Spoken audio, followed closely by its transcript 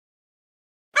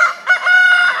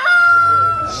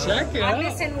Check it out. I'm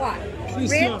missing what?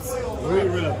 Please Ribs? Three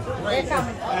ribs. They're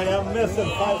coming. And I'm missing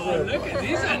 5 ribs. Look at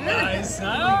these are nice,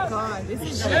 huh? God, this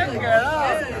is Check it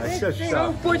out.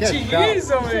 Some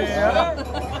Portuguese over here.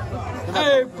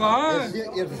 Hey, pá.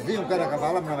 Eles diziam que era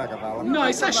cavalo, mas não é cavalo. Não,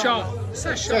 isso é chá. Isso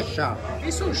é chá. É chá.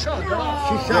 Isso é um chá.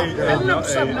 Xixá. Ele não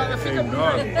sabe nada, fica bonito.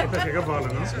 Eu pensei cavalo,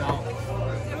 não?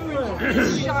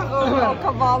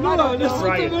 cavalo. Não, isso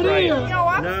é cavalinha.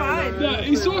 Não,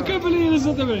 Isso é uma cavalinha,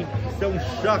 exatamente. Isso é um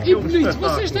chá que E é um bonito, espetáculo.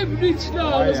 vocês têm bonitos na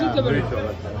aula, exatamente.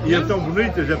 E é tão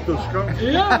bonitas, é todos cão.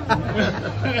 Yeah.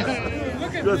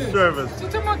 Look at Good this. service. Tu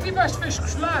também tiveste fez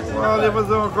chocolate. Olha, mas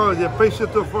é uma coisa, peixe é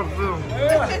teu fortão.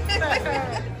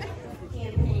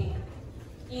 Campaign.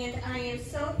 And I am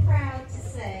so proud to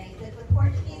say that the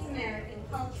Portuguese American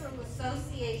Cultural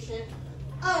Association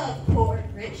of Port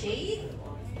Richey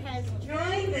has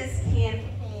joined this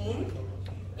campaign,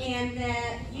 and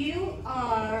that you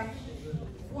are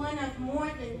one of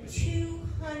more than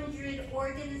 200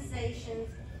 organizations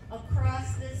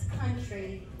across this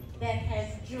country that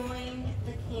has joined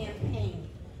the campaign.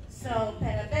 So,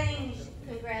 parabéns,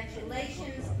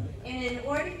 congratulations, and in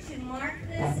order to mark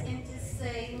this and to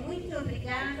say muito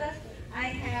obrigada, I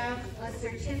have a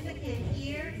certificate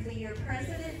here for your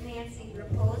president, Nancy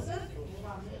Raposa.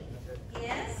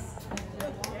 Yes?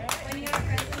 When you're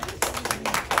president.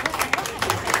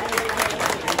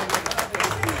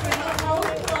 This is for the whole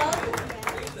club.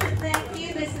 Thank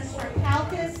you. This is for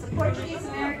PALCUS, the Portuguese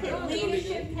American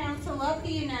Leadership Council of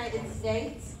the United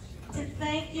States, to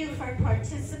thank you for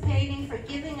participating, for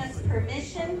giving us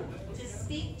permission to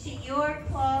speak to your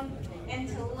club and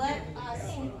to let us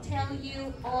tell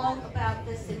you all about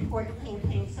this important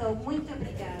campaign. So, muito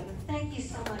obrigada. Thank you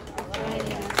so much for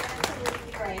joining us.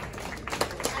 Absolutely great.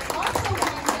 I also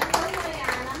want to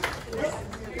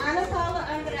Ana Paula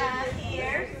Andrade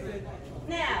here.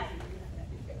 Now,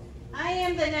 I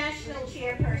am the national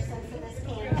chairperson for this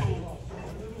campaign.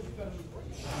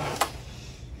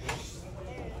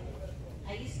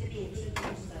 I used to be a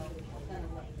teacher, so I'm gonna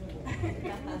wait.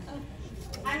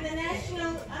 I'm the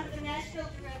national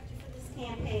director for this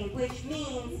campaign, which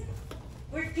means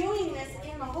we're doing this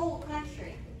in the whole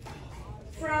country,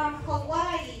 from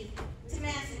Hawaii to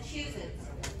Massachusetts,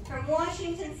 from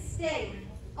Washington State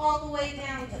all the way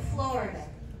down to Florida.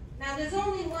 Now, there's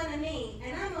only one of me,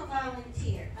 and I'm a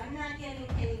volunteer. I'm not getting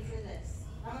paid for this.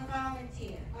 I'm a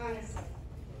volunteer, honestly.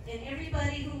 And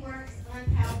everybody who works on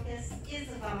PALCUS is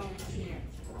a volunteer.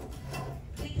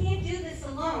 We can't do this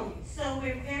alone, so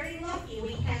we're very lucky.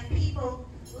 We have people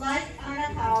like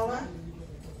Ana Paula,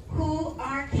 who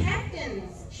are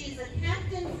captains. She's a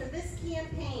captain for this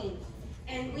campaign.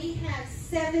 And we have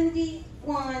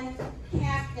 71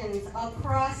 captains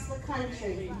across the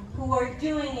country who are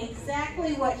doing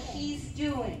exactly what she's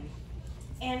doing,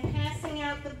 and passing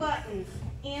out the buttons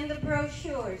and the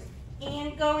brochures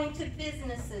and going to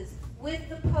businesses with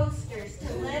the posters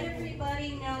to let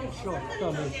everybody know. Somebody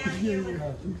go down here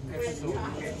where the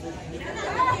top is.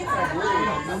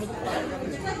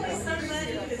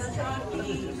 Somebody is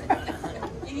talking.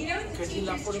 And you know what the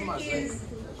teacher's trick is?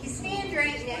 You stand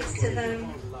right next to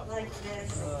them like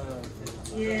this.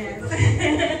 Yes.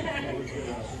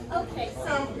 Okay,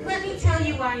 so let me tell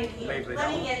you why I'm here. Let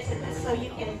me get to this so you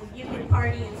can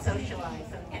party and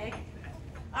socialize, okay?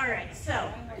 All right,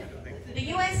 so the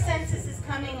U.S. Census is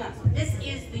coming up. This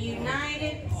is the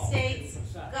United States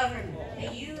government,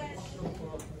 the U.S.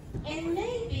 And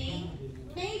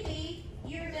maybe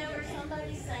you remember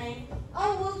somebody saying,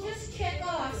 oh, we'll just check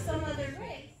off some other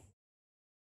race.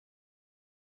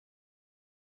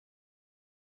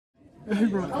 Hey,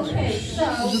 bro. Okay, so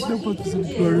what we can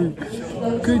do.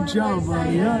 Good job,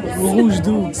 buddy. Yeah, Rouge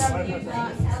Dudes.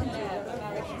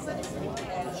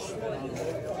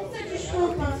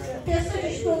 Peço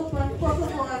desculpa, por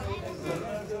favor.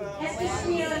 Esta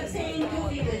senhora tem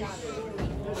dúvidas.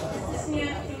 Esta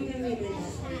senhora tem dúvidas.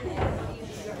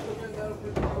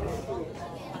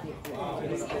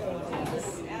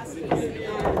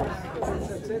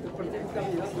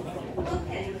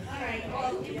 Okay, all right.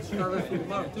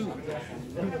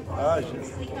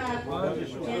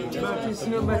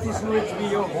 Mete-se no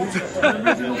HBO.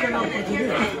 Mete no canal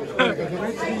português. I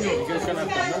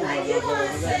do want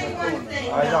to say one thing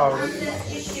on this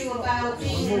issue about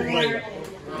being American.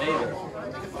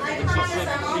 I promise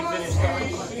I'm almost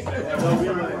finished.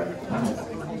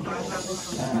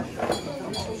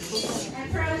 I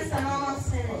promise I'm almost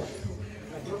finished.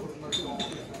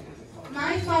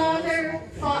 My father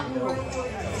fought in World War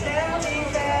II. Tell me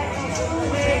that you'll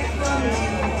wait for me.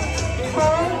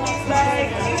 Hold me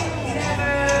like you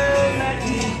never let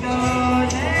me go.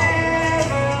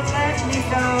 Never let me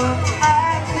go.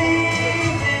 I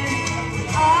believe in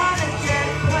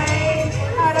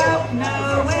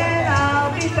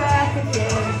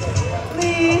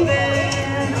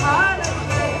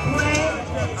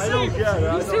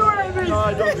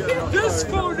This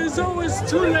phone is always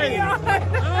too late.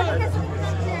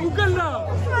 Ugala.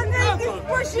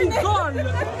 Igual.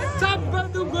 Tapa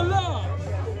do Galão.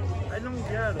 Ai, não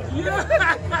quero. Yeah.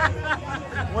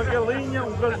 Uma galinha,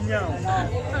 um galinhão.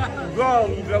 Um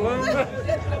galo, um galão.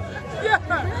 Yeah.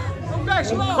 Um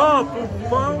gajo lá. Papo, um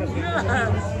pão.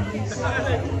 Yeah.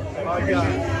 I got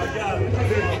it.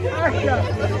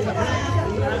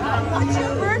 It's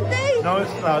your birthday? No,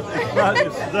 it's not. It's not.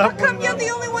 It's How that come one. you're the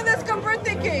only one that's got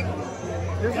birthday cake?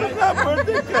 This is not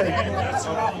birthday cake.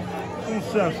 Um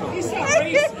senso. This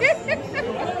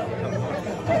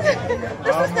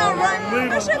is not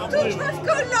right. Achei que tudo vai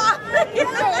ficar lá.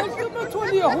 Como tu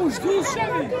ali arroz doce,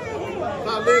 sabe?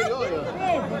 Tá ali, olha.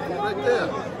 Right there.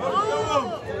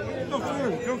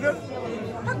 Go get,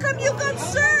 How come you got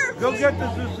served? go get the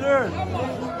dessert. How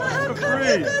For come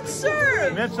free. you got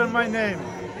served? Mention my name.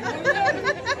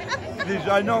 Please,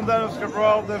 I know that it's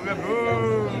Cabral.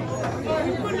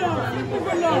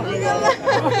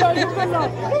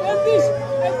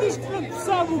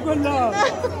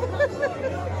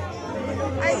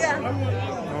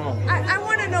 I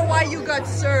want to know why you got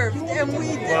served and we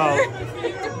didn't.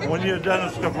 Well, when you're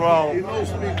Dennis Cabral,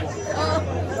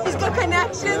 He's got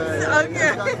connections?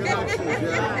 Okay.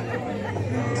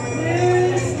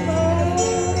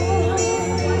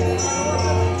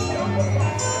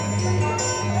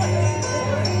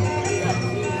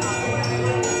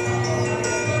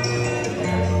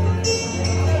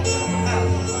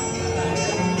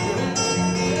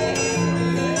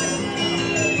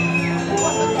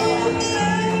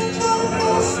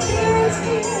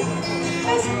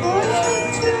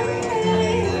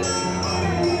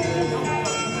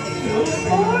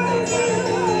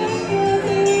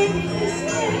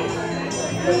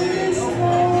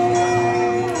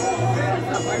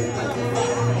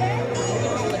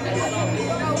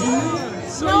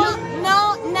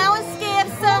 Não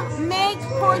esqueça, make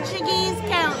Portuguese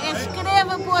count.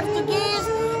 Escreva português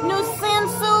no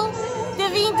censo de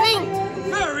 2020.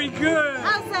 Very good.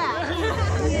 How's that?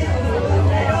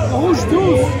 Arroz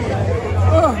doce.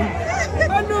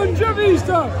 Ah, não já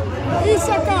viste?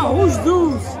 Isso aqui é arroz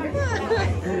doce.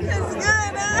 It's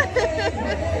good, huh?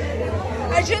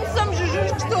 A gente somos os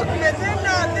justos que estão a comer. They're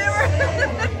not. They were...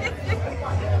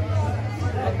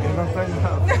 não tem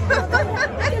nada.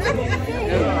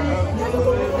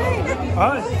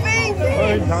 Ai,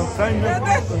 oi, não tem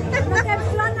nada.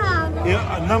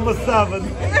 Number 7.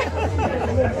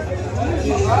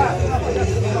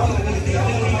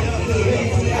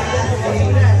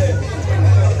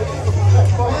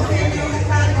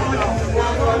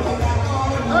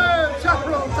 Hey,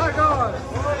 chaperone, tag on.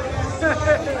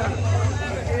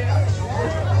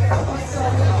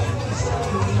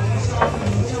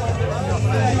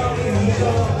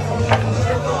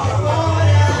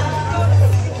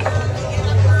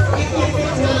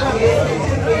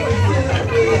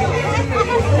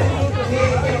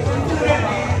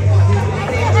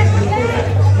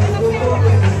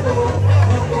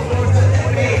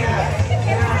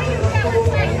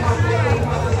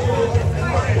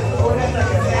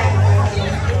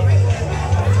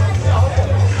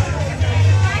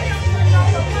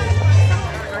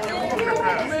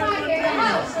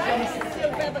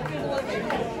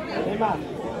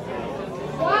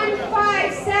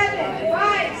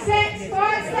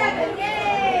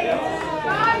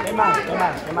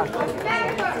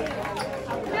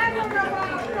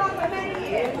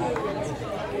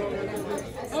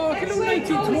 Oh, can we make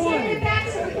it one?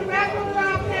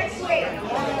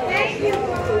 Thank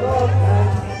you.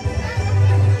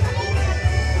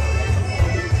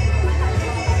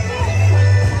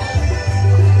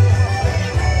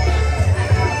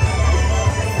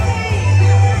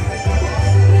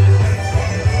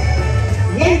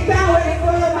 Então ele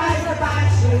foi mais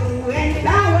abaixo,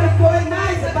 então ele foi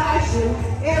mais abaixo,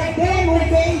 eu dei um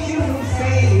beijo no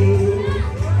seio.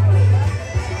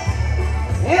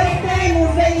 Eu dei um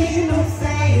beijo no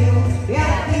seio,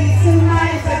 eu disse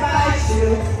mais abaixo,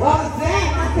 ó Zé,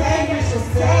 mantenha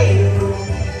o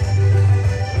seio.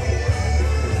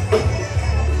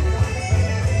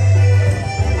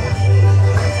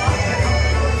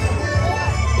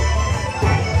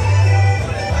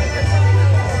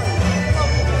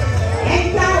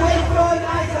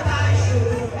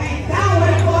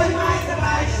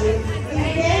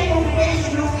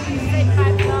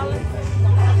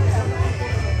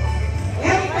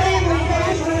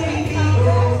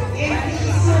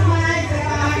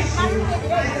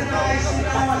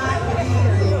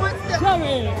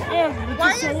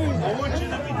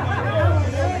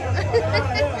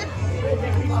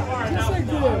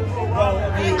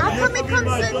 How come it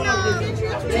comes in to do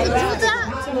that?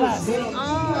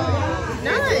 Oh,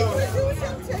 nice.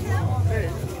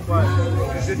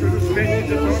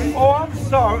 Oh, I'm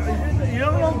sorry. You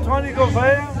don't Tony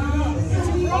Gouveia?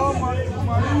 Oh my.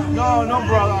 No,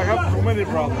 brother. I have too many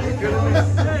brothers. You kidding me?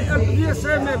 Podia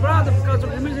ser meu brother, because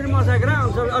os meus irmãos é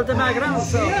grande, ele também é grande,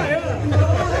 so.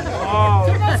 Oh.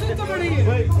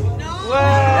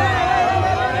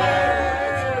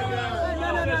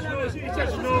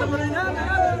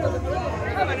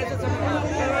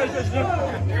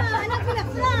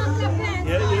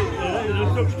 Eu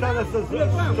estou gostando dessas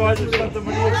histórias de Santa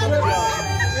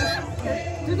Maria.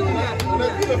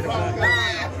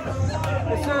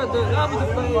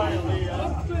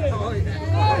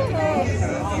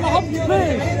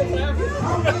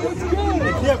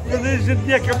 Aqui é porque a gente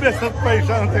tinha cabeça de peixe,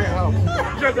 já não tem rabo.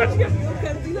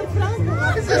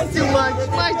 This is too much.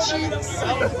 My cheeks.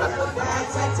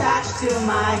 That's attached to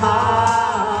my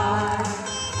heart.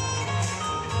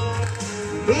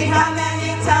 Be how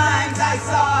many times I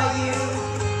saw you.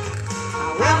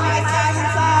 When my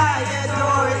silence I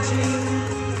adored you.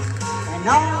 And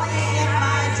only in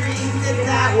my dreams did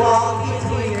that wall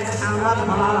between us come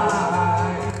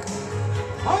apart.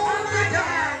 Oh my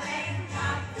darling,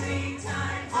 not 3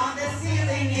 times on the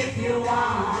ceiling if you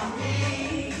want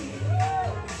me.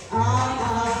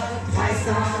 Twice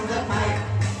on the pipe.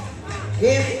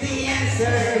 If the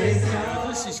answer is no.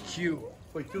 This is cute.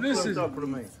 This is up for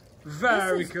me.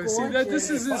 Very cool. See that? This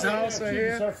is his house right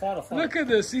here. Look at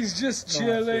this. He's just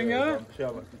chilling, huh?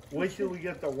 Wait till we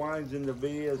get the wines and the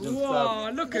beers and Wow,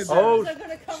 stuff. look at Oh,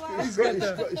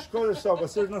 that. escolha só.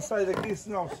 Vocês não saem daqui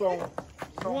senão são 10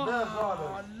 horas.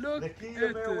 Wow, look Daqui a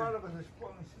at meia this. hora vocês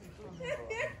podem se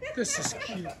This is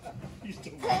cute.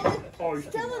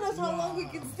 Telling us how long we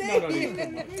can stay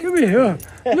here. Come here.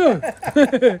 Look.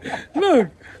 Look.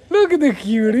 Look at the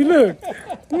cutie. Look.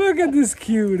 Look at this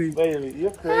cutie. Bailey,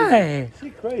 you're crazy. Hey.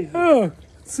 She's crazy. Oh,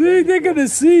 see, they're going to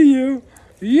see you.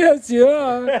 Yes, you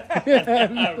are. Yeah.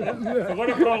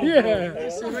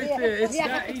 See right there. It's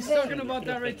that, he's talking about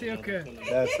that right there. Okay.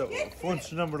 That's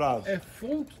fontes numeradas. É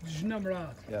fonte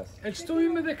desnumeradas. Yes. Eles estão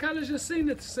ainda daquelas assim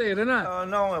de terceira, não é?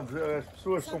 Não, as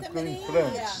pessoas são um bocadinho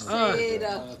diferentes.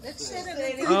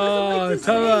 Oh,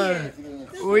 tá bem.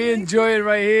 We enjoy it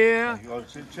right here.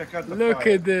 Check out the Look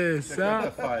fire. at this, Check huh? out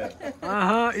the fire.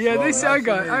 Yeah, this I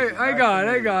got. I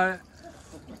got it.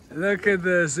 Look at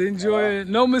this. Enjoy it.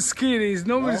 No mosquitoes.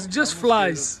 Just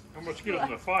flies. No mosquitoes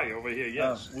in the fire over here,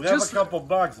 yes. We Just- have a couple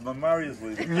bugs, but Mario's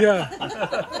leaving. Yeah.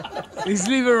 He's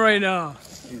leaving right now.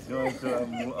 He's going to.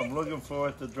 I'm looking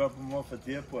forward to drop him off at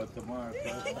the airport tomorrow.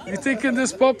 You taking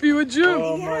this puppy with you?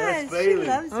 Oh my, that's Yes, she Bailey.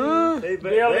 loves you. Huh? Hey,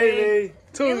 Bailey.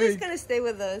 Totally. Bailey's gonna stay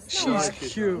with us. She's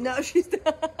cute. No, she's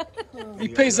not. He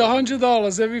pays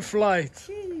 $100 every flight.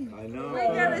 I know. We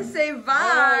gotta say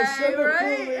bye,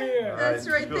 right? That's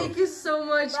right. Thank you so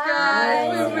much,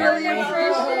 guys. We really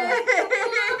appreciate it.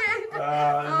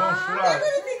 Vamos chorar.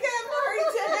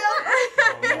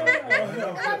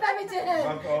 I'm married to him.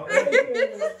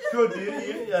 Good,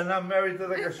 you're not married to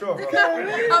the cachorro.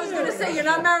 I was gonna say you're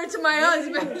not married to my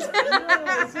husband.